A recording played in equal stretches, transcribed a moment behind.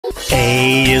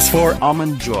A is for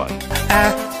Almond Joy.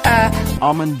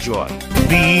 Almond Joy.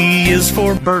 B is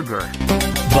for Burger.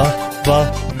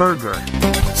 Burger.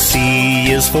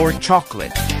 C is for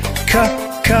Chocolate.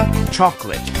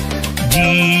 Chocolate.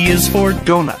 D is for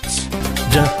Donuts.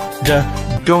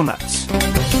 Donuts.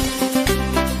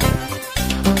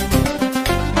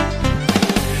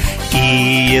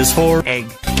 E is for Egg.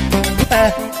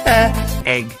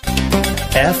 Egg.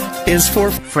 F is for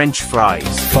French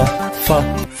fries.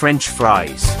 French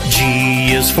fries.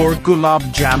 G is for Gulab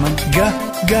Jamun.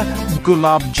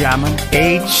 Gulab Jamun.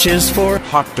 H is for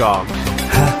Hot dog.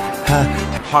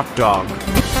 Hot dog.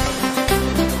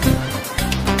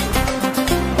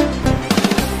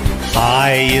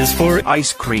 I is for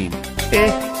Ice cream.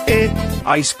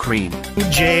 Ice cream.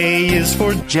 J is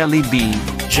for Jelly bean.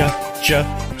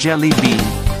 Jelly bean.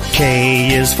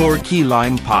 K is for Key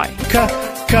lime pie.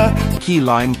 Key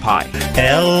lime pie.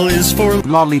 L is for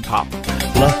Lollipop.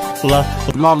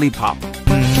 Lollipop.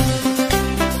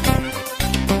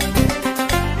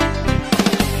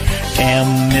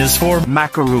 M is for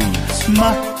Macaroons.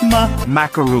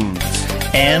 Macaroons.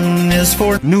 N is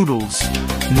for Noodles.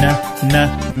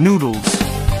 Noodles.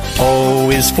 O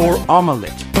is for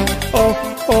Omelette.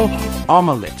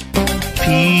 Omelette.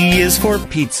 P is for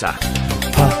Pizza.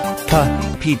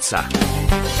 Pizza.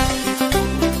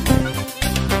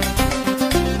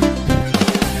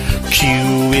 Q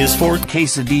is for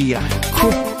Quesadilla.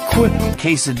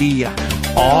 Quesadilla.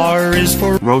 R is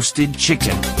for Roasted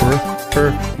chicken.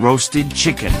 Roasted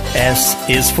chicken. S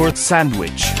is for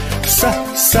Sandwich.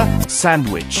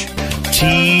 Sandwich.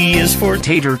 T is for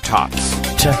Tater tots.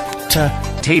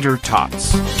 Tater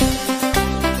tots.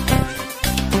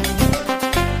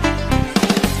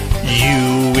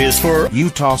 U is for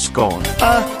Utah scone.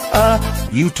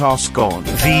 Utah scone.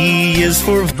 V is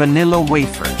for Vanilla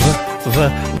wafers.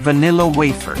 Vanilla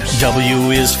wafers.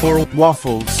 W is for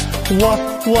Waffles.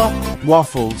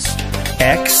 Waffles.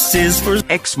 X is for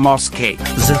Xmas cake.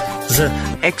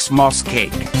 Xmas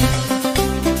cake.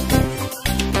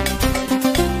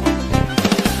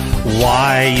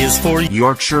 Y is for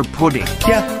Yorkshire pudding.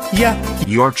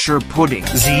 Yorkshire pudding.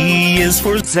 Z is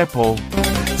for Zeppo.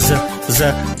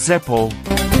 Zeppo.